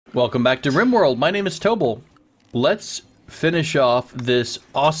Welcome back to RimWorld. My name is Tobal. Let's finish off this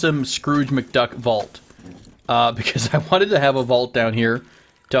awesome Scrooge McDuck vault. Because I wanted to have a vault down here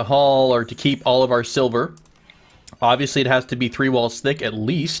to haul or to keep all of our silver. Obviously, it has to be 3 walls thick at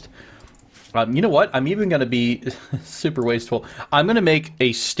least. You know what? I'm even going to be super wasteful. I'm going to make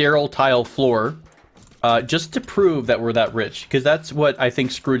a sterile tile floor just to prove that we're that rich. Because that's what I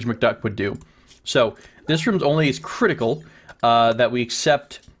think Scrooge McDuck would do. So, this room's only is critical that we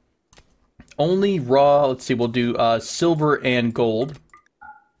accept only raw, let's see, we'll do silver and gold.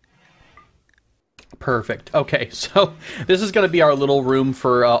 Perfect. Okay, so this is going to be our little room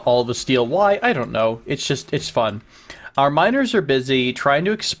for all the steel. Why? I don't know. It's fun. Our miners are busy trying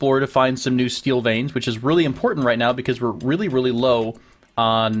to explore to find some new steel veins, which is really important right now because we're really, really low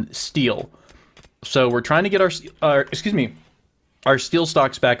on steel. So we're trying to get our steel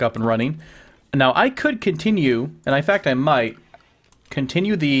stocks back up and running. Now, I could continue, and in fact I might,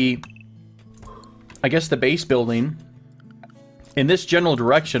 continue the base building in this general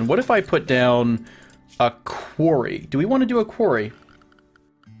direction. What if I put down a quarry? Do we want to do a quarry?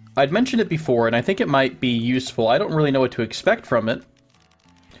 I'd mentioned it before, and I think it might be useful. I don't really know what to expect from it.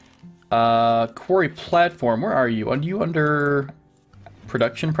 Quarry platform, where are you? Are you under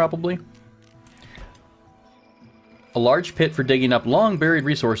production, probably? A large pit for digging up long buried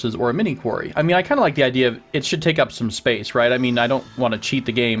resources or a mini quarry. I mean, I kind of like the idea of it should take up some space, right? I mean, I don't want to cheat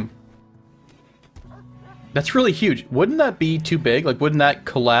the game. That's really huge. Wouldn't that be too big? Like, wouldn't that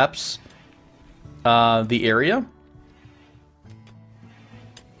collapse the area?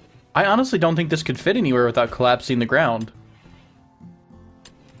 I honestly don't think this could fit anywhere without collapsing the ground.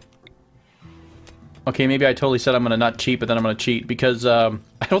 Okay, maybe I totally said I'm going to not cheat, but then I'm going to cheat because I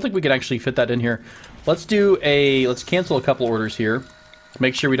don't think we can actually fit that in here. Let's cancel a couple orders here.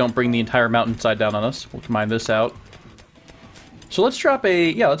 Make sure we don't bring the entire mountainside down on us. We'll combine this out. So let's drop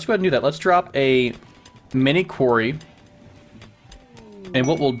let's go ahead and do that. Let's drop a mini quarry. And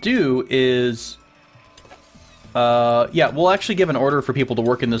what we'll do is, we'll actually give an order for people to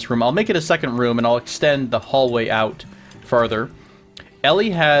work in this room. I'll make it a second room, and I'll extend the hallway out farther.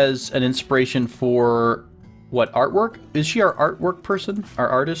 Ellie has an inspiration for, what, artwork? Is she our artwork person? Our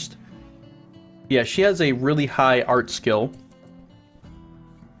artist? Yeah, she has a really high art skill.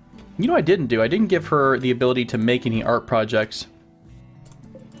 You know what I didn't do? I didn't give her the ability to make any art projects.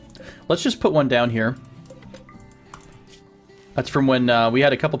 Let's just put one down here. That's from when we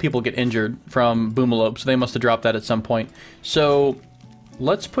had a couple people get injured from Boomalope, so they must have dropped that at some point. So,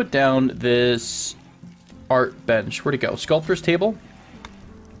 let's put down this art bench. Where'd it go? Sculptor's table.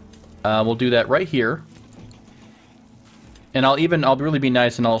 We'll do that right here. And I'll really be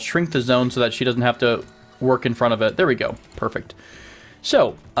nice and I'll shrink the zone so that she doesn't have to work in front of it. There we go. Perfect.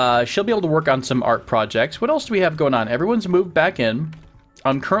 So, she'll be able to work on some art projects. What else do we have going on? Everyone's moved back in.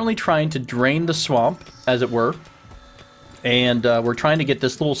 I'm currently trying to drain the swamp, as it were. And we're trying to get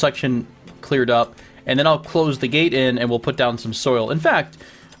this little section cleared up. And then I'll close the gate in and we'll put down some soil. In fact,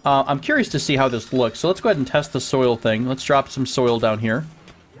 I'm curious to see how this looks. So let's go ahead and test the soil thing. Let's drop some soil down here.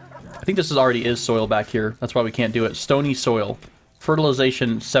 I think this already is soil back here. That's why we can't do it. Stony soil.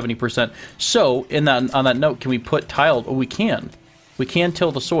 Fertilization 70%. So, on that note, can we put tiled? Oh, we can. We can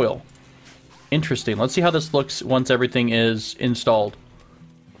till the soil. Interesting. Let's see how this looks once everything is installed.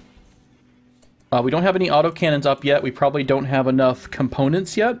 We don't have any autocannons up yet. We probably don't have enough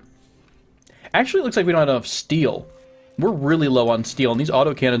components yet. Actually, it looks like we don't have enough steel. We're really low on steel, and these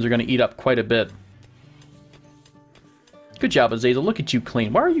autocannons are going to eat up quite a bit. Good job, Azazel. Look at you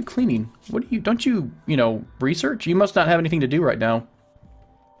clean. Why are you cleaning? What do you... Don't you, research? You must not have anything to do right now.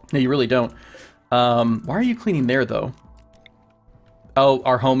 No, you really don't. Why are you cleaning there, though? Oh,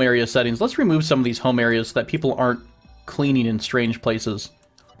 our home area settings. Let's remove some of these home areas so that people aren't cleaning in strange places.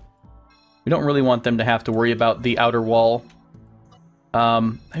 We don't really want them to have to worry about the outer wall. I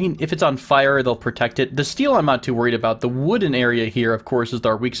mean, if it's on fire, they'll protect it. The steel I'm not too worried about. The wooden area here, of course, is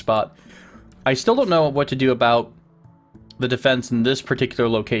our weak spot. I still don't know what to do about the defense in this particular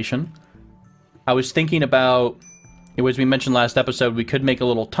location. I was thinking about, as we mentioned last episode, we could make a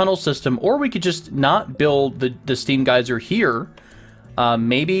little tunnel system, or we could just not build the steam geyser here.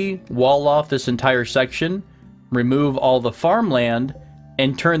 Maybe wall off this entire section, remove all the farmland,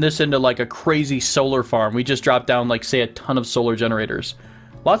 and turn this into like a crazy solar farm. We just drop down, like, say, a ton of solar generators.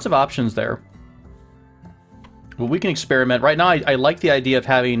 Lots of options there. Well, we can experiment. Right now, I like the idea of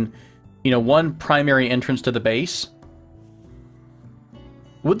having, one primary entrance to the base.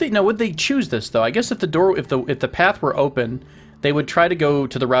 Would they choose this, though? I guess if the path were open, they would try to go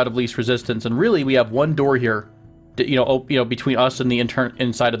to the route of least resistance. And really, we have one door here, between us and the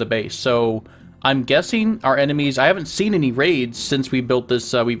inside of the base. So I'm guessing our enemies... I haven't seen any raids since we built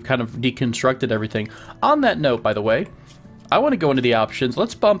this. We've kind of deconstructed everything. On that note, by the way, I want to go into the options.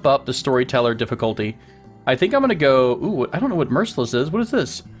 Let's bump up the storyteller difficulty. I think I'm going to go... Ooh, I don't know what Merciless is. What is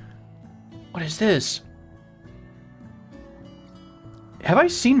this? What is this? Have I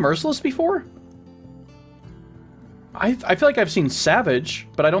seen Merciless before? I feel like I've seen Savage,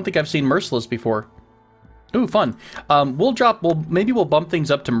 but I don't think I've seen Merciless before. Ooh, fun. Maybe we'll bump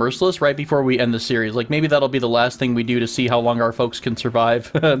things up to Merciless right before we end the series. Like, maybe that'll be the last thing we do to see how long our folks can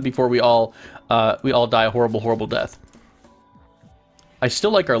survive before we all die a horrible, horrible death. I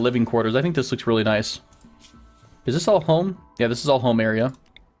still like our living quarters. I think this looks really nice. Is this all home? Yeah, this is all home area.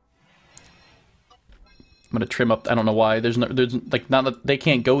 I'm gonna trim up. I don't know why. There's like, not that they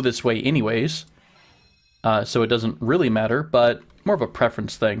can't go this way anyways, so it doesn't really matter. But more of a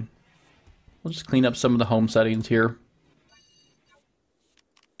preference thing. We'll just clean up some of the home settings here.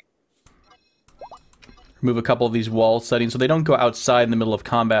 Remove a couple of these wall settings so they don't go outside in the middle of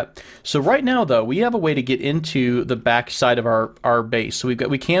combat. So right now, though, we have a way to get into the back side of our base. So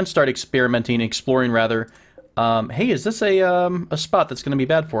we can start experimenting, exploring rather. Hey, is this a spot that's going to be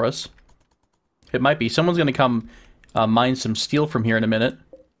bad for us? It might be. Someone's going to come mine some steel from here in a minute.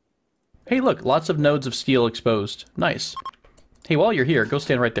 Hey, look, lots of nodes of steel exposed. Nice. Hey, while you're here, go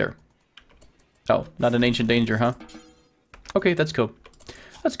stand right there. Oh, not an ancient danger, huh? Okay, that's cool.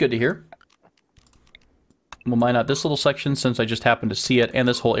 That's good to hear. We'll mine out this little section since I just happened to see it, and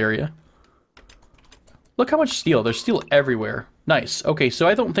this whole area. Look how much steel. There's steel everywhere. Nice. Okay, so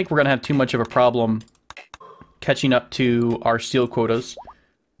I don't think we're going to have too much of a problem catching up to our steel quotas.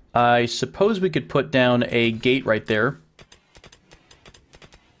 I suppose we could put down a gate right there.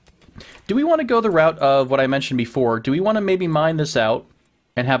 Do we want to go the route of what I mentioned before? Do we want to maybe mine this out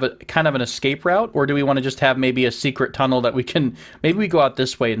and have a kind of an escape route? Or do we want to just have maybe a secret tunnel that we can... Maybe we go out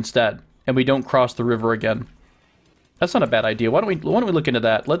this way instead and we don't cross the river again. That's not a bad idea. Why don't we look into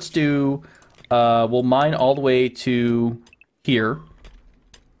that? Let's do... we'll mine all the way to here.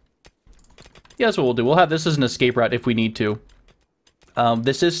 Yeah, that's what we'll do. We'll have this as an escape route if we need to.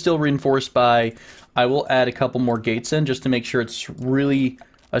 This is still reinforced by... I will add a couple more gates in just to make sure it's really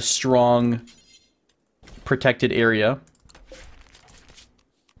a strong protected area.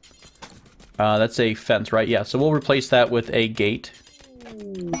 That's a fence, right? Yeah, so we'll replace that with a gate.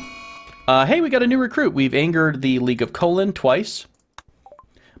 Hey, we got a new recruit. We've angered the League of Colon twice.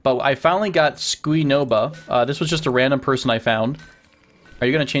 But I finally got Squinoba. This was just a random person I found. Are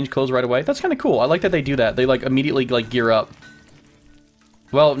you going to change clothes right away? That's kind of cool. I like that they do that. They, like, immediately, like, gear up.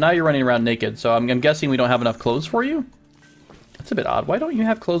 Well, now you're running around naked, so I'm guessing we don't have enough clothes for you? That's a bit odd. Why don't you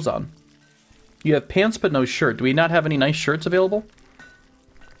have clothes on? You have pants but no shirt. Do we not have any nice shirts available?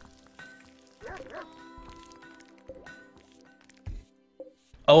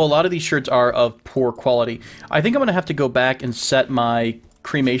 Oh, a lot of these shirts are of poor quality. I think I'm going to have to go back and set my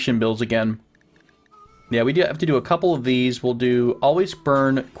cremation bills again. Yeah, we do have to do a couple of these. We'll do always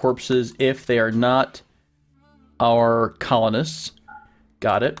burn corpses if they are not our colonists.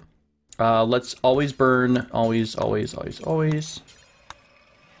 Got it. Let's always burn, always.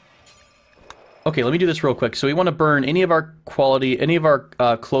 Okay, let me do this real quick. So we want to burn any of our clothing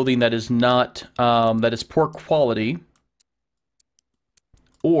that is not, that is poor quality.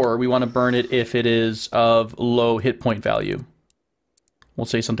 Or we want to burn it if it is of low hit point value. We'll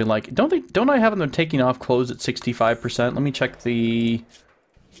say something like, don't I have them taking off clothes at 65%? Let me check the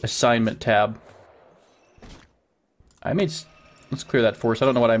assignment tab. Let's clear that for us. I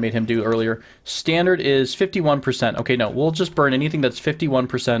don't know what I made him do earlier. Standard is 51%. Okay, no, we'll just burn anything that's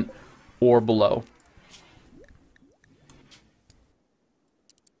 51% or below.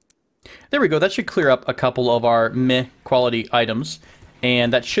 There we go. That should clear up a couple of our meh quality items.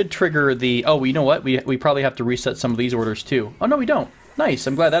 And that should trigger the... Oh, you know what? We probably have to reset some of these orders too. Oh, no, we don't. Nice.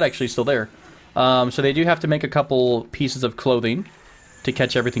 I'm glad that actually is still there. So they do have to make a couple pieces of clothing to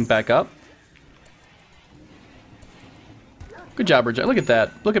catch everything back up. Good job, Bridget. Look at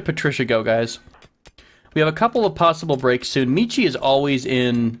that. Look at Patricia go, guys. We have a couple of possible breaks soon. Michi is always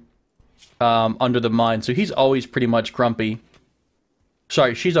in under the mine, so he's always pretty much grumpy.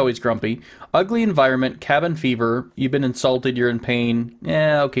 Sorry, she's always grumpy. Ugly environment, cabin fever. You've been insulted, you're in pain.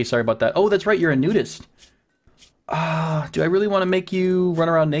 Yeah, okay, sorry about that. Oh, that's right, you're a nudist. Do I really want to make you run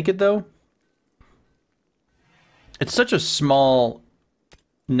around naked, though? It's such a small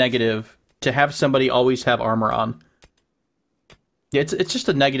negative to have somebody always have armor on. Yeah, it's just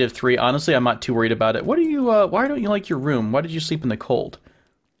a -3. Honestly, I'm not too worried about it. What are you, why don't you like your room? Why did you sleep in the cold?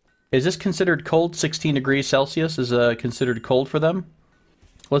 Is this considered cold? 16 degrees Celsius is considered cold for them?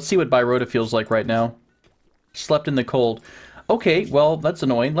 Let's see what Byrota feels like right now. Slept in the cold. Okay, well, that's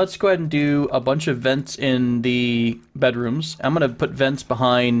annoying. Let's go ahead and do a bunch of vents in the bedrooms. I'm going to put vents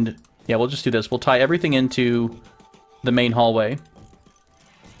behind... Yeah, we'll just do this. We'll tie everything into the main hallway.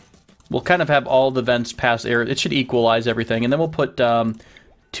 We'll kind of have all the vents pass air. It should equalize everything. And then we'll put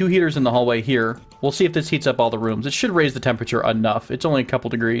 2 heaters in the hallway here. We'll see if this heats up all the rooms. It should raise the temperature enough. It's only a couple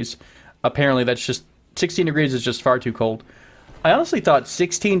degrees. Apparently, that's just... 16 degrees is just far too cold. I honestly thought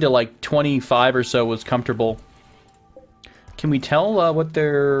 16 to like 25 or so was comfortable. Can we tell what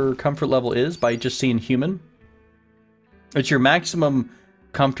their comfort level is by just seeing human? It's your maximum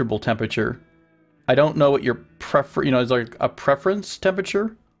comfortable temperature. I don't know what your is like a preference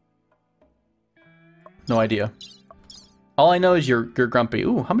temperature? No idea. All I know is you're grumpy.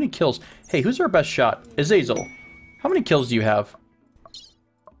 Ooh, how many kills? Hey, who's our best shot? Azazel. How many kills do you have?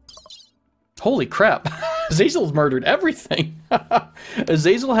 Holy crap. Azazel's murdered everything.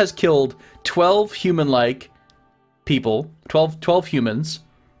 Azazel has killed 12 human-like people. 12 humans.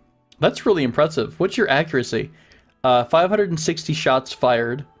 That's really impressive. What's your accuracy? 560 shots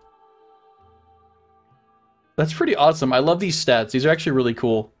fired. That's pretty awesome. I love these stats. These are actually really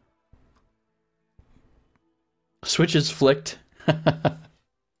cool. Switches flicked.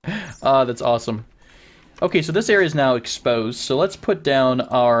 That's awesome. Okay, so this area is now exposed. So let's put down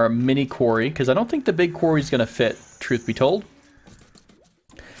our mini quarry, because I don't think the big quarry is going to fit, truth be told.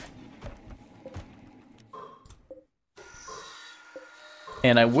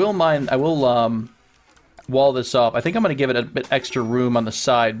 And I will wall this off. I think I'm going to give it a bit extra room on the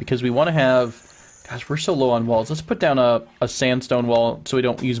side, because we want to have... Gosh, we're so low on walls. Let's put down a sandstone wall so we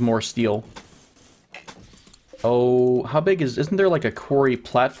don't use more steel. Oh, how big is... Isn't there like a quarry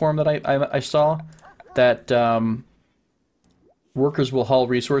platform that I saw that workers will haul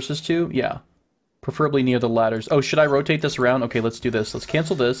resources to? Yeah. Preferably near the ladders. Oh, should I rotate this around? Okay, let's do this. Let's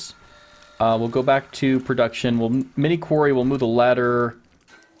cancel this. We'll go back to production. We'll mini quarry. We'll move the ladder.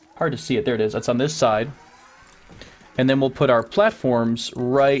 Hard to see it. There it is. That's on this side. And then we'll put our platforms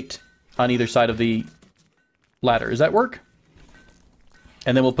right on either side of the ladder. Does that work?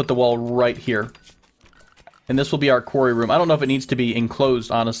 And then we'll put the wall right here. And this will be our quarry room. I don't know if it needs to be enclosed,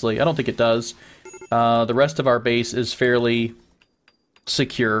 honestly. I don't think it does. The rest of our base is fairly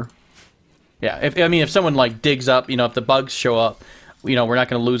secure. Yeah, if someone like digs up, if the bugs show up, we're not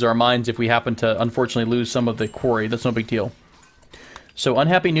going to lose our minds if we happen to unfortunately lose some of the quarry. That's no big deal. So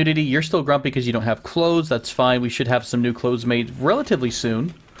unhappy nudity, you're still grumpy because you don't have clothes. That's fine. We should have some new clothes made relatively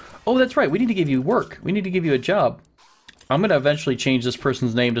soon. Oh, that's right. We need to give you work. We need to give you a job. I'm going to eventually change this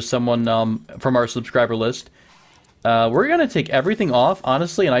person's name to someone from our subscriber list. We're going to take everything off,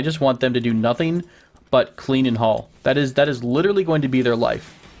 honestly, and I just want them to do nothing but clean and haul. That is literally going to be their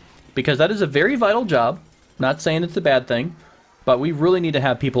life. Because that is a very vital job. Not saying it's a bad thing, but we really need to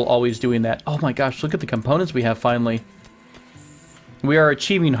have people always doing that. Oh my gosh, look at the components we have finally. We are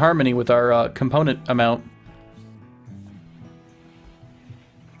achieving harmony with our component amount.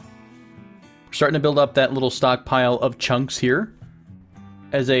 We're starting to build up that little stockpile of chunks here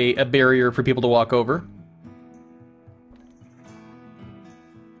as a barrier for people to walk over.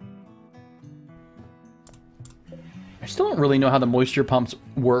 I still don't really know how the moisture pumps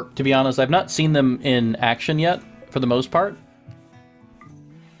work, to be honest. I've not seen them in action yet, for the most part.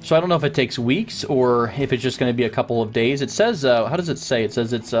 So I don't know if it takes weeks, or if it's just going to be a couple of days. It says, how does it say? It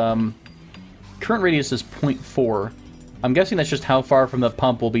says it's, current radius is 0.4. I'm guessing that's just how far from the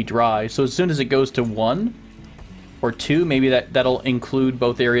pump will be dry. So as soon as it goes to 1 or 2, maybe that'll include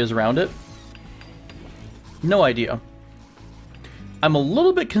both areas around it. No idea. I'm a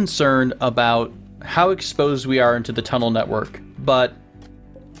little bit concerned about how exposed we are into the tunnel network, but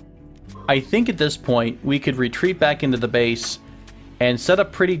I think at this point we could retreat back into the base and set a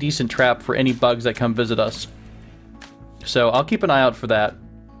pretty decent trap for any bugs that come visit us. So I'll keep an eye out for that.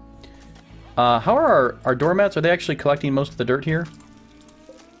 How are our doormats? Are they actually collecting most of the dirt here?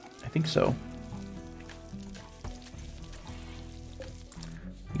 I think so.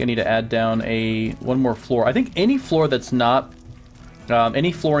 I need to add down one more floor. I think any floor that's not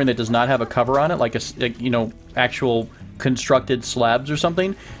any flooring that does not have a cover on it, like actual constructed slabs or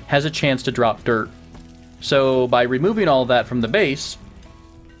something, has a chance to drop dirt. So by removing all of that from the base,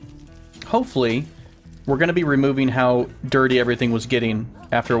 hopefully we're going to be removing how dirty everything was getting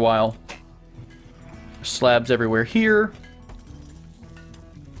after a while. Slabs everywhere here.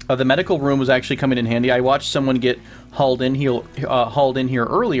 The medical room was actually coming in handy. I watched someone get hauled in here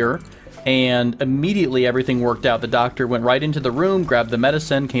earlier, and immediately everything worked out. The doctor went right into the room, grabbed the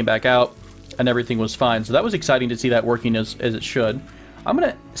medicine, came back out, and everything was fine. So that was exciting to see that working as it should. I'm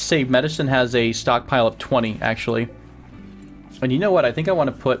going to say medicine has a stockpile of 20, actually. And you know what? I think I want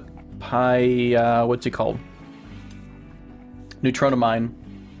to put what's it called? neutrona mine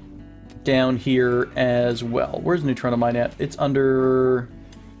down here as well. Where's neutrona mine at? It's under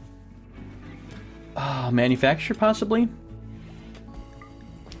manufacture, possibly.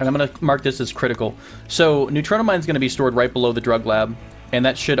 And I'm going to mark this as critical. So neutrona mine is going to be stored right below the drug lab, and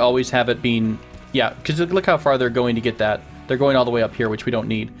that should always have it being, yeah, because look how far they're going to get that. They're going all the way up here, which we don't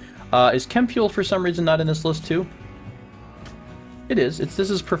need. Is chem fuel for some reason not in this list too? It is. This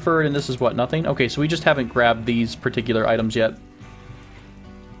is preferred, and this is what, nothing? Okay, so we just haven't grabbed these particular items yet.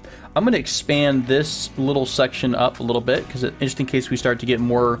 I'm going to expand this little section up a little bit, because just in case we start to get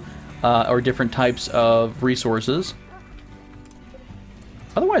more or different types of resources.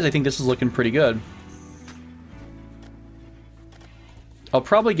 Otherwise, I think this is looking pretty good. I'll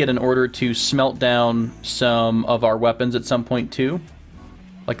probably get an order to smelt down some of our weapons at some point too.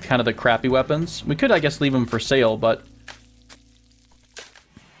 Like kind of the crappy weapons. We could, I guess, leave them for sale, but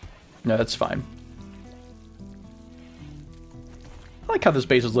no, that's fine. I like how this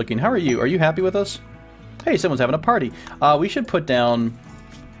base is looking. How are you? Are you happy with us? Hey, someone's having a party. We should put down...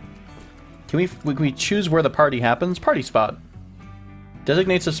 Can we choose where the party happens? Party spot.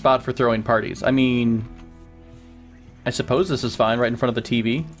 Designates a spot for throwing parties. I mean, I suppose this is fine, right in front of the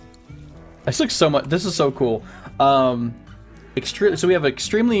TV. This looks so much... This is so cool. So we have an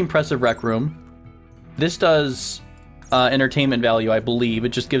extremely impressive rec room. This does entertainment value, I believe. It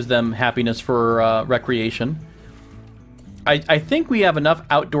just gives them happiness for recreation. I think we have enough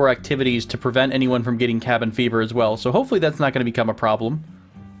outdoor activities to prevent anyone from getting cabin fever as well. So hopefully that's not going to become a problem.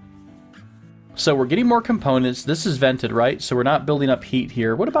 So we're getting more components. This is vented, right? So we're not building up heat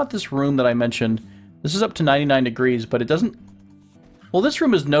here. What about this room that I mentioned? This is up to 99 degrees, but it doesn't... Well, this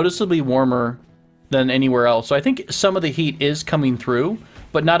room is noticeably warmer than anywhere else. So I think some of the heat is coming through,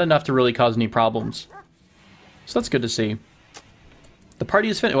 but not enough to really cause any problems. So that's good to see. The party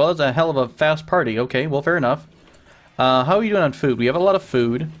is finished. Well, that's a hell of a fast party. Okay, well, fair enough. How are you doing on food? We have a lot of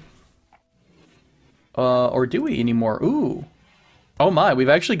food. Or do we anymore? Ooh. Oh my, we've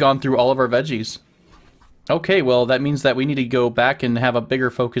actually gone through all of our veggies. Okay, well, that means that we need to go back and have a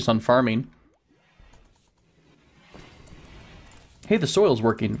bigger focus on farming. Hey, the soil's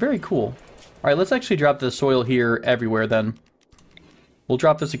working. Very cool. Alright, let's actually drop the soil here everywhere then. We'll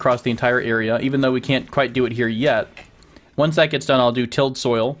drop this across the entire area, even though we can't quite do it here yet. Once that gets done, I'll do tilled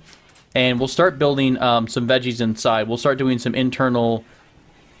soil. And we'll start building some veggies inside. We'll start doing some internal...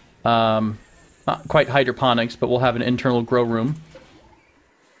 not quite hydroponics, but we'll have an internal grow room.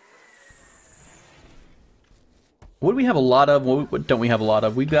 What do we have a lot of? What don't we have a lot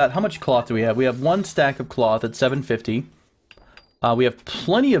of? We've got, how much cloth do we have? We have one stack of cloth at 750. We have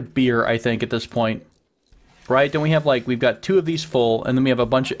plenty of beer, I think, at this point. Right? Don't we have, like, we've got 2 of these full, and then we have a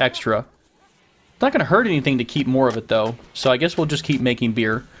bunch extra. It's not going to hurt anything to keep more of it, though. So I guess we'll just keep making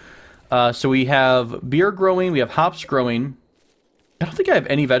beer. So we have beer growing, we have hops growing. I don't think I have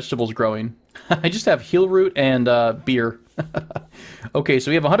any vegetables growing. I just have heel root and beer. Okay, so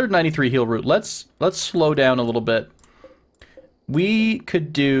we have 193 heel root. Let's slow down a little bit. We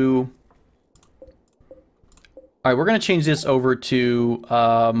could do... Alright, we're going to change this over to...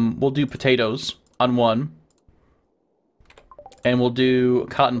 we'll do potatoes on one. And we'll do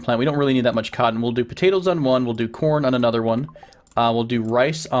cotton plant. We don't really need that much cotton. We'll do potatoes on one. We'll do corn on another one. We'll do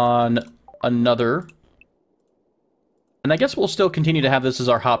rice on another. And I guess we'll still continue to have this as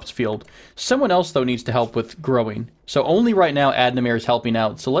our hops field. Someone else, though, needs to help with growing. So only right now Adnamir is helping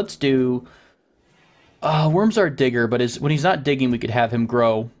out. So let's do... Worm's our digger, but when he's not digging, we could have him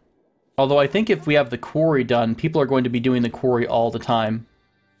grow. Although I think if we have the quarry done, people are going to be doing the quarry all the time.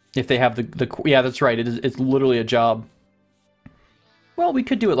 If they have the yeah, that's right. It's literally a job. Well, we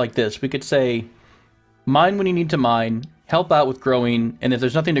could do it like this. We could say, mine when you need to mine, help out with growing, and if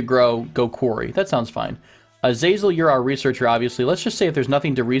there's nothing to grow, go quarry. That sounds fine. Zazel, you're our researcher, obviously. Let's just say if there's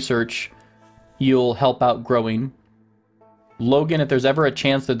nothing to research, you'll help out growing. Logan, if there's ever a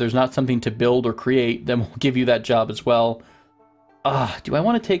chance that there's not something to build or create, then we'll give you that job as well. Do I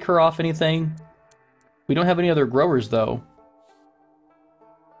want to take her off anything? We don't have any other growers, though.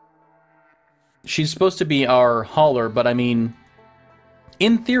 She's supposed to be our hauler, but I mean...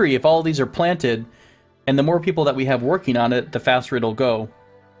 In theory, if all these are planted, and the more people that we have working on it, the faster it'll go.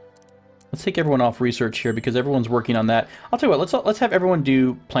 Let's take everyone off research here, because everyone's working on that. I'll tell you what, let's have everyone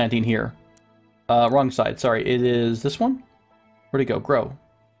do planting here. Wrong side, sorry. It is this one? Where'd it go? Grow.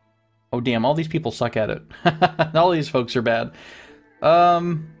 Oh, damn, all these people suck at it. All these folks are bad.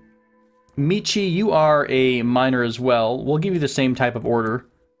 Michi, you are a miner as well. We'll give you the same type of order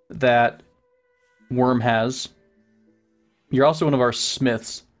that Worm has. You're also one of our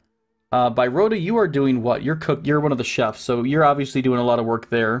smiths. By Rhoda, you are doing what? You're one of the chefs, so you're obviously doing a lot of work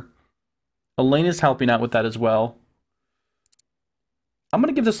there. Elena's helping out with that as well. I'm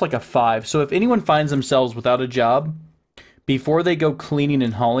going to give this like a 5. So if anyone finds themselves without a job, before they go cleaning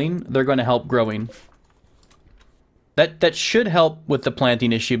and hauling, they're going to help growing. That should help with the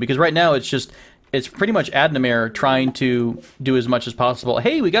planting issue, because right now it's pretty much Adnamere trying to do as much as possible.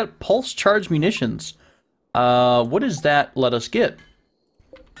 Hey, we got pulse charge munitions. What does that let us get?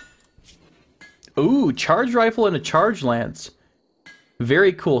 Ooh, charge rifle and a charge lance.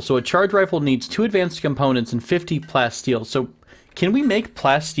 Very cool. So a charge rifle needs 2 advanced components and 50 plasteel. So can we make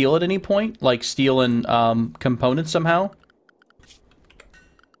plasteel at any point? Like steel and components somehow?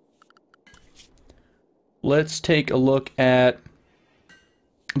 Let's take a look at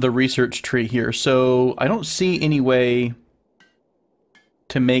the research tree here. So I don't see any way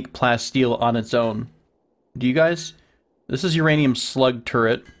to make plasteel on its own. Do you guys? This is uranium slug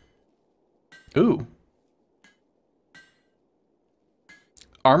turret. Ooh.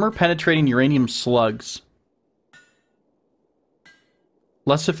 Armor penetrating uranium slugs.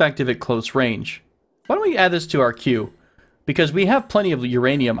 Less effective at close range. Why don't we add this to our queue? Because we have plenty of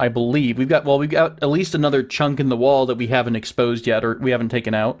uranium, I believe. We've got at least another chunk in the wall that we haven't exposed yet, or we haven't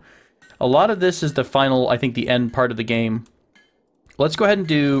taken out. A lot of this is the final, I think, the end part of the game. Let's go ahead and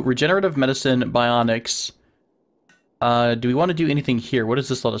do regenerative medicine, bionics. Do we want to do anything here? What does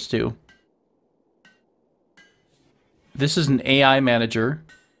this let us do? This is an AI manager.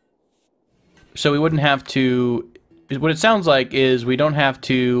 So we wouldn't have to... What it sounds like is we don't have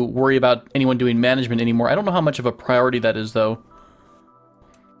to worry about anyone doing management anymore. I don't know how much of a priority that is, though.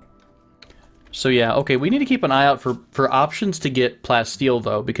 So yeah, okay, we need to keep an eye out for options to get plasteel,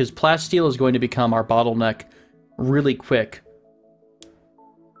 though, because plasteel is going to become our bottleneck really quick.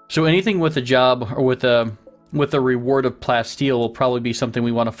 So anything with a job or with a reward of plasteel will probably be something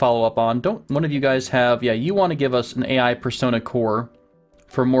we want to follow up on. Don't one of you guys have... Yeah, you want to give us an AI persona core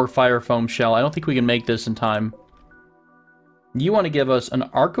for more fire foam shell. I don't think we can make this in time. You want to give us an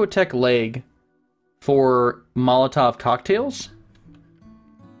Archotech leg for Molotov cocktails?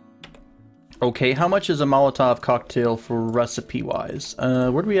 Okay, how much is a Molotov cocktail for recipe-wise?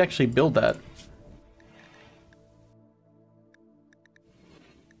 Where do we actually build that?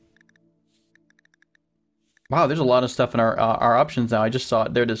 Wow, there's a lot of stuff in our options now. I just saw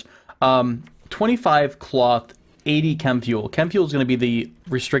it. There it is. 25 cloth, 80 chem fuel. Chem fuel is going to be the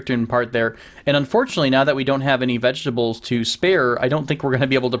restricting part there. And unfortunately, now that we don't have any vegetables to spare, I don't think we're going to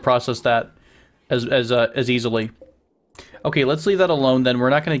be able to process that as easily. Okay, let's leave that alone then. We're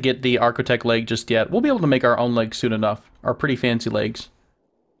not going to get the Archotech leg just yet. We'll be able to make our own legs soon enough. Our pretty fancy legs.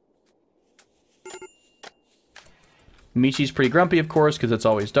 Michi's pretty grumpy, of course, because it's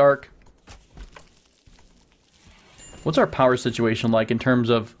always dark. What's our power situation like in terms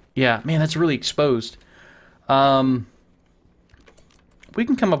of... Yeah, man, that's really exposed. We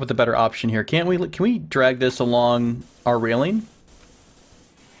can come up with a better option here, can't we? Can we drag this along our railing?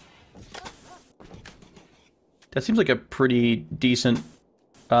 That seems like a pretty decent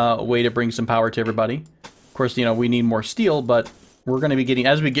way to bring some power to everybody. Of course, you know, we need more steel, but we're going to be getting...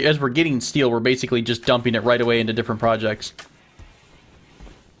 As we're getting steel, we're basically just dumping it right away into different projects.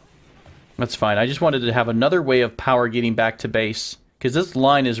 That's fine. I just wanted to have another way of power getting back to base, because this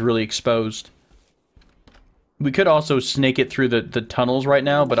line is really exposed. We could also snake it through the tunnels right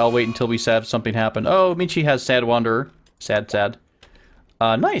now, but I'll wait until we have something happen. Oh, Michi has Sad Wanderer. Sad.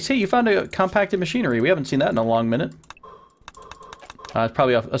 Nice. Hey, you found a compacted machinery. We haven't seen that in a long minute. It's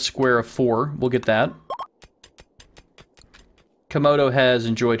probably a square of 4. We'll get that. Komodo has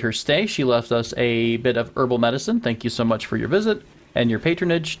enjoyed her stay. She left us a bit of herbal medicine. Thank you so much for your visit and your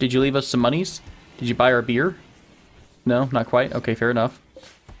patronage. Did you leave us some monies? Did you buy our beer? No, not quite. Okay, fair enough.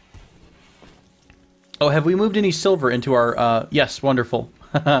 Oh, have we moved any silver into our... yes, wonderful.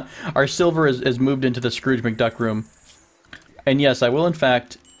 Our silver is moved into the Scrooge McDuck room. And yes, I will in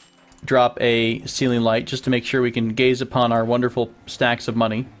fact drop a ceiling light just to make sure we can gaze upon our wonderful stacks of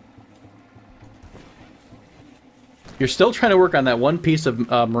money. You're still trying to work on that one piece of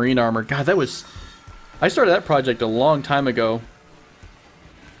marine armor. God, that was... I started that project a long time ago.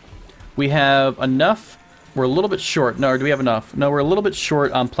 We have enough... We're a little bit short. No, or do we have enough? No, we're a little bit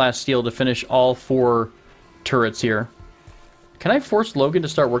short on plasteel to finish all 4 turrets here. Can I force Logan to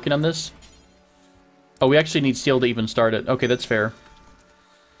start working on this? Oh, we actually need steel to even start it. Okay, that's fair.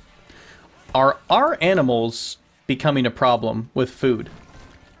 Are our animals becoming a problem with food?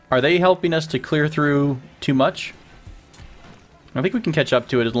 Are they helping us to clear through too much? I think we can catch up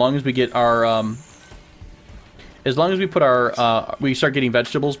to it as long as we get our... As long as we put our, we start getting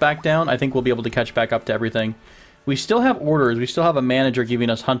vegetables back down, I think we'll be able to catch back up to everything. We still have orders. We still have a manager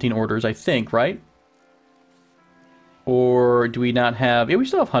giving us hunting orders, I think, right? Or do we not have... Yeah, we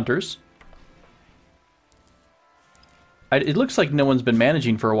still have hunters. It looks like no one's been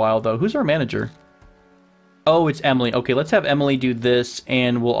managing for a while, though. Who's our manager? Oh, it's Emily. Okay, let's have Emily do this,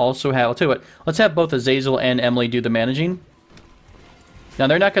 and we'll also have... I'll tell you what. Let's have both Azazel and Emily do the managing. Now,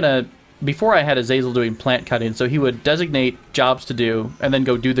 they're not going to... Before I had Azazel doing plant cutting, so he would designate jobs to do, and then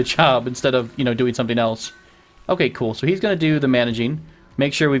go do the job instead of, you know, doing something else. Okay, cool. So he's going to do the managing.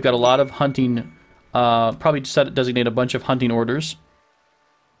 Make sure we've got a lot of hunting... probably designate a bunch of hunting orders.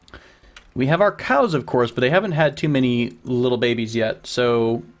 We have our cows, of course, but they haven't had too many little babies yet,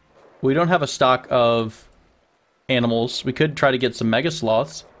 so we don't have a stock of animals. We could try to get some mega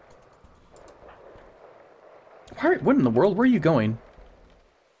sloths. What in the world? Where are you going?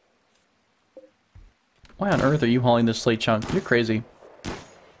 Why on earth are you hauling this slate chunk? You're crazy.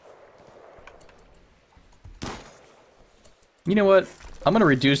 You know what? I'm going to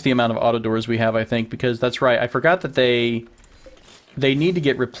reduce the amount of auto doors we have, I think, because that's right. I forgot that they need to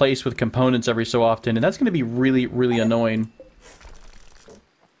get replaced with components every so often, and that's going to be really, really annoying.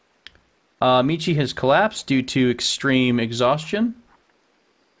 Michi has collapsed due to extreme exhaustion.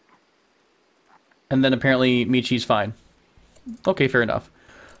 And then apparently Michi's fine. Okay, fair enough.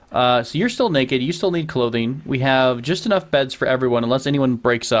 So you're still naked, you still need clothing. We have just enough beds for everyone, unless anyone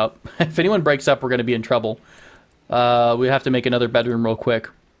breaks up. If anyone breaks up, we're going to be in trouble. We have to make another bedroom real quick.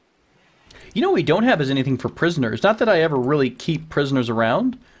 You know what we don't have is anything for prisoners. Not that I ever really keep prisoners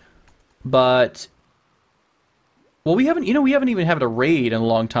around, but... Well, we haven't even had a raid in a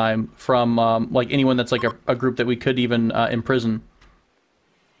long time from, like, anyone that's like a group that we could even imprison.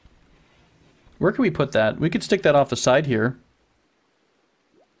 Where can we put that? We could stick that off the side here.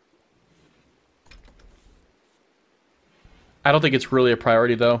 I don't think it's really a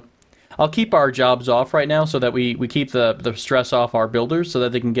priority, though. I'll keep our jobs off right now so that we keep the stress off our builders so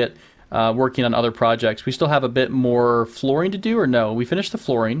that they can get working on other projects. We still have a bit more flooring to do, or no? We finished the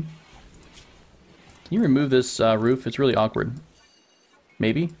flooring. Can you remove this roof? It's really awkward.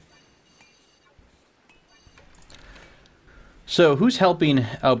 Maybe? So, who's helping?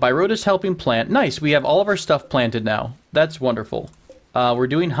 Oh, Byroda's helping plant. Nice, we have all of our stuff planted now. That's wonderful. We're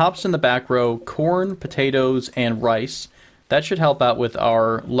doing hops in the back row, corn, potatoes, and rice. That should help out with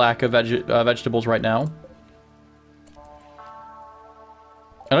our lack of vegetables right now.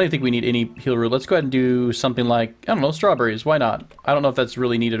 I don't even think we need any heal root. Let's go ahead and do something like, I don't know, strawberries. Why not? I don't know if that's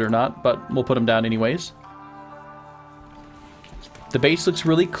really needed or not, but we'll put them down anyways. The base looks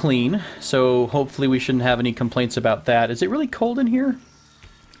really clean, so hopefully we shouldn't have any complaints about that. Is it really cold in here?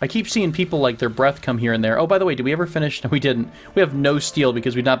 I keep seeing people, like, their breath come here and there. Oh, by the way, did we ever finish? No, we didn't. We have no steel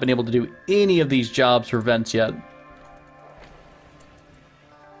because we've not been able to do any of these jobs for vents yet.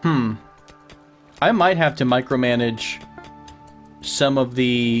 I might have to micromanage some of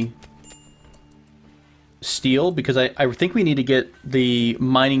the steel because I think we need to get the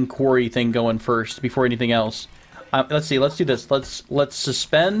mining quarry thing going first before anything else. Let's see, let's do this. Let's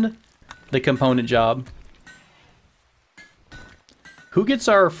suspend the component job. Who gets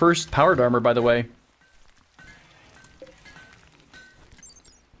our first powered armor, by the way?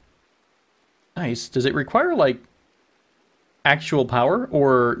 Nice. Does it require, like, actual power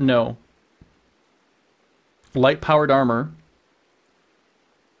or no? Light powered armor.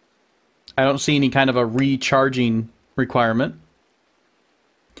 I don't see any kind of a recharging requirement.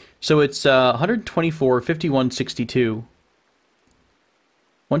 So it's 124, 51, 62.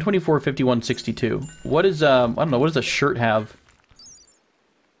 124, 51, 62. What is, I don't know, what does a shirt have?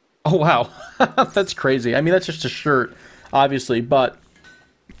 Oh, wow. That's crazy. I mean, that's just a shirt, obviously, but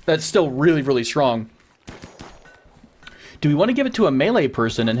that's still really, really strong. Do we want to give it to a melee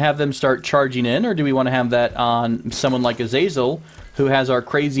person and have them start charging in, or do we want to have that on someone like Azazel, who has our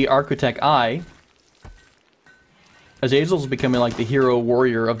crazy Architect eye? Azazel's becoming like the hero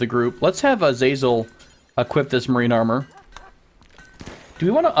warrior of the group. Let's have Azazel equip this marine armor. Do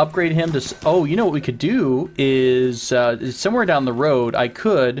we want to upgrade him to... Oh, you know what we could do is somewhere down the road, I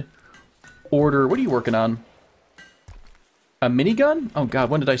could order... What are you working on? A minigun? Oh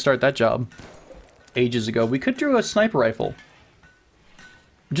god, when did I start that job? Ages ago. We could do a sniper rifle.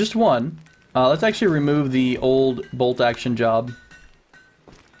 Just one. Let's actually remove the old bolt action job.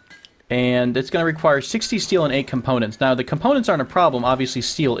 And it's going to require 60 steel and 8 components. Now, the components aren't a problem. Obviously,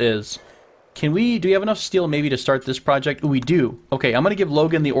 steel is. Do we have enough steel maybe to start this project? Ooh, we do. Okay, I'm going to give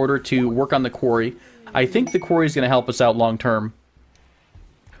Logan the order to work on the quarry. I think the quarry is going to help us out long term.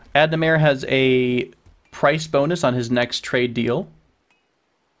 Adnamare has a price bonus on his next trade deal.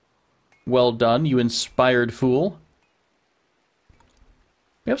 Well done, you inspired fool.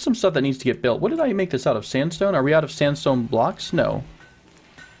 We have some stuff that needs to get built. What did I make this out of? Sandstone? Are we out of sandstone blocks? No.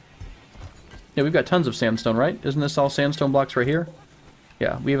 Yeah, we've got tons of sandstone, right? Isn't this all sandstone blocks right here?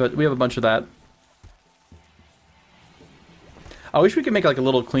 Yeah, we have a bunch of that. I wish we could make like a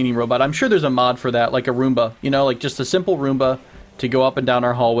little cleaning robot. I'm sure there's a mod for that, like a Roomba. You know, like just a simple Roomba to go up and down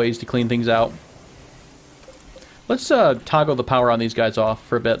our hallways to clean things out. Let's toggle the power on these guys off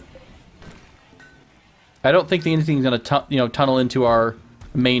for a bit. I don't think anything's going to, tunnel into our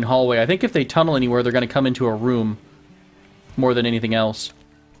main hallway. I think if they tunnel anywhere, they're going to come into a room more than anything else.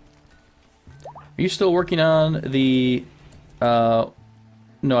 Are you still working on the... No,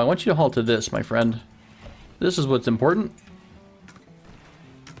 I want you to halt to this, my friend. This is what's important.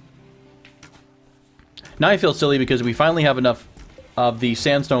 Now I feel silly because we finally have enough of the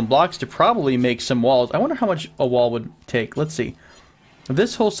sandstone blocks to probably make some walls. I wonder how much a wall would take. Let's see.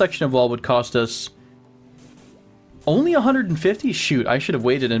 This whole section of wall would cost us only 150? Shoot, I should have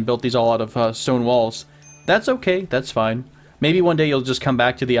waited and built these all out of stone walls. That's okay. That's fine. Maybe one day you'll just come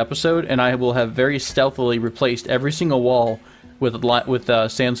back to the episode and I will have very stealthily replaced every single wall with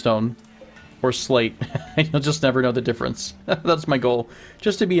sandstone or slate. And you'll just never know the difference. That's my goal.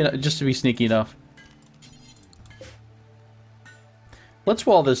 Just to be sneaky enough. Let's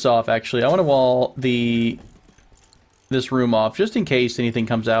wall this off, actually. I want to wall this room off, just in case anything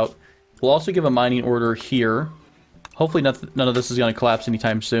comes out. We'll also give a mining order here. Hopefully none of this is going to collapse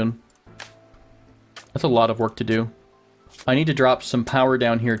anytime soon. That's a lot of work to do. I need to drop some power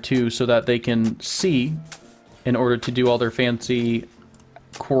down here, too, so that they can see in order to do all their fancy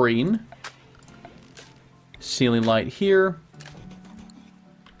quarrying. Ceiling light here.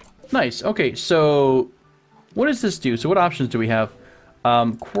 Nice. Okay, so what does this do? So what options do we have?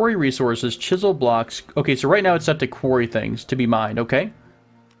 Quarry resources, chisel blocks. Okay, so right now it's set to quarry things to be mined, okay?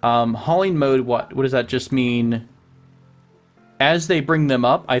 Hauling mode, what does that just mean? As they bring them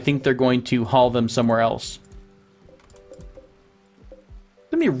up, I think they're going to haul them somewhere else. It's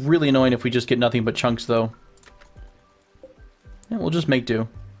gonna be really annoying if we just get nothing but chunks, though. Yeah, we'll just make do.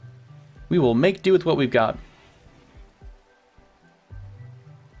 We will make do with what we've got.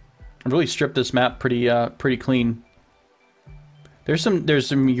 I've really stripped this map pretty clean. There's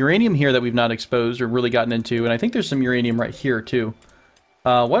some uranium here that we've not exposed or really gotten into, and I think there's some uranium right here too.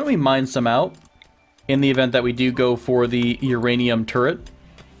 Why don't we mine some out in the event that we do go for the uranium turret,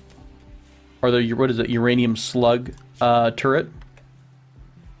 or the what is it, uranium slug turret?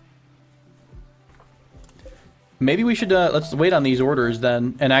 Maybe we should let's wait on these orders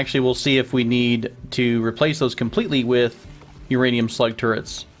then, and actually we'll see if we need to replace those completely with uranium slug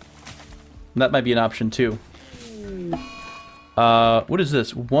turrets. That might be an option too. What is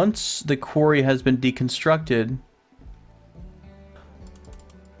this? Once the quarry has been deconstructed...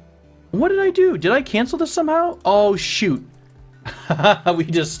 What did I do? Did I cancel this somehow? Oh, shoot. We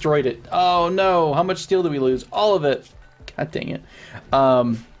destroyed it. Oh, no. How much steel did we lose? All of it. God dang it.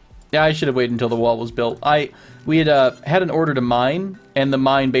 Yeah, I should have waited until the wall was built. We had had an order to mine, and the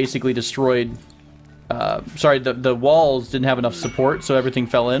mine basically destroyed... sorry, the walls didn't have enough support, so everything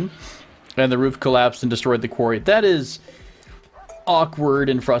fell in. And the roof collapsed and destroyed the quarry. That is... awkward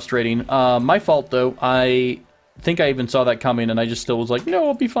and frustrating. My fault, though. I think I even saw that coming, and I just still was like, no,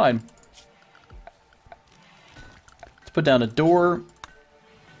 I'll be fine. Let's put down a door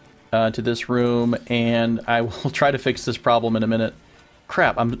to this room, and I will try to fix this problem in a minute.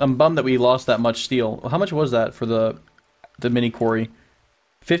 Crap, I'm bummed that we lost that much steel. How much was that for the mini quarry?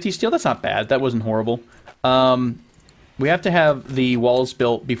 50 steel? That's not bad. That wasn't horrible. We have to have the walls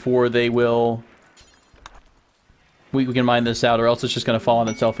built before they will... We can mine this out, or else it's just going to fall on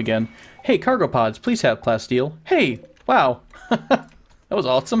itself again. Hey, cargo pods, please have plasteel. Hey, wow. That was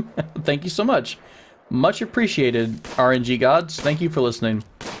awesome. Thank you so much. Much appreciated, RNG gods. Thank you for listening.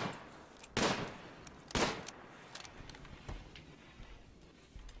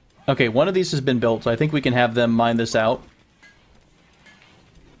 Okay, one of these has been built, so I think we can have them mine this out.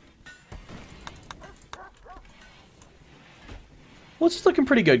 Well, it's looking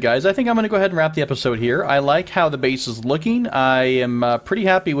pretty good, guys. I think I'm going to go ahead and wrap the episode here. I like how the base is looking. I am pretty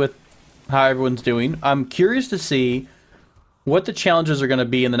happy with how everyone's doing. I'm curious to see what the challenges are going to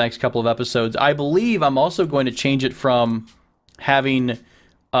be in the next couple of episodes. I believe I'm also going to change it from having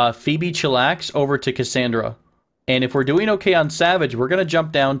Phoebe Chillax over to Cassandra. And if we're doing okay on Savage, we're going to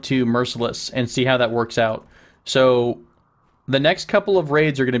jump down to Merciless and see how that works out. So the next couple of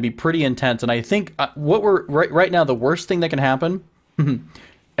raids are going to be pretty intense. And I think what we're right now, the worst thing that can happen...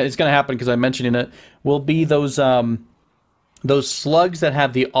 it's going to happen because I'm mentioning it, will be those slugs that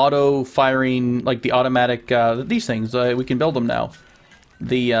have the auto-firing, like the automatic, these things. We can build them now.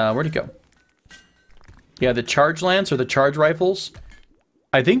 The, where'd it go? Yeah, the charge lance or the charge rifles.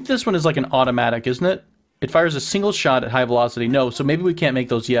 I think this one is like an automatic, isn't it? It fires a single shot at high velocity. No, so maybe we can't make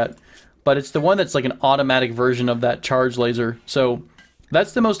those yet. But it's the one that's like an automatic version of that charge laser. So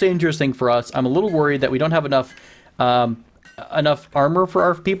that's the most dangerous thing for us. I'm a little worried that we don't have enough... enough armor for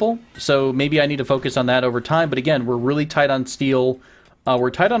our people, so maybe I need to focus on that over time. But again, we're really tight on steel.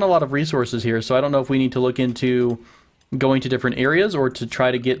 We're tight on a lot of resources here, so I don't know if we need to look into going to different areas or to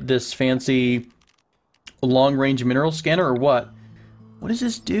try to get this fancy long-range mineral scanner or what. What does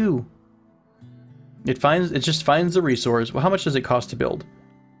this do? It just finds the resource. Well, how much does it cost to build?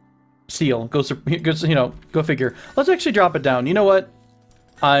 Steel. Goes, you know, go figure. Let's actually drop it down. You know what?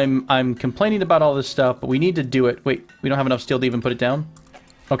 I'm complaining about all this stuff, but we need to do it. Wait, we don't have enough steel to even put it down?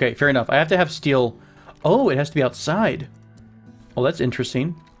 Okay, fair enough. I have to have steel. Oh, it has to be outside. Well, that's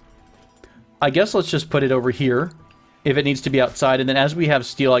interesting. I guess let's just put it over here if it needs to be outside, and then as we have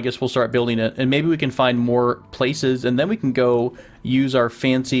steel, I guess we'll start building it, and maybe we can find more places, and then we can go use our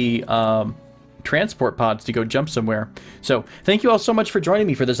fancy transport pods to go jump somewhere. So, thank you all so much for joining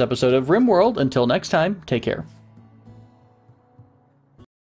me for this episode of RimWorld. Until next time, take care.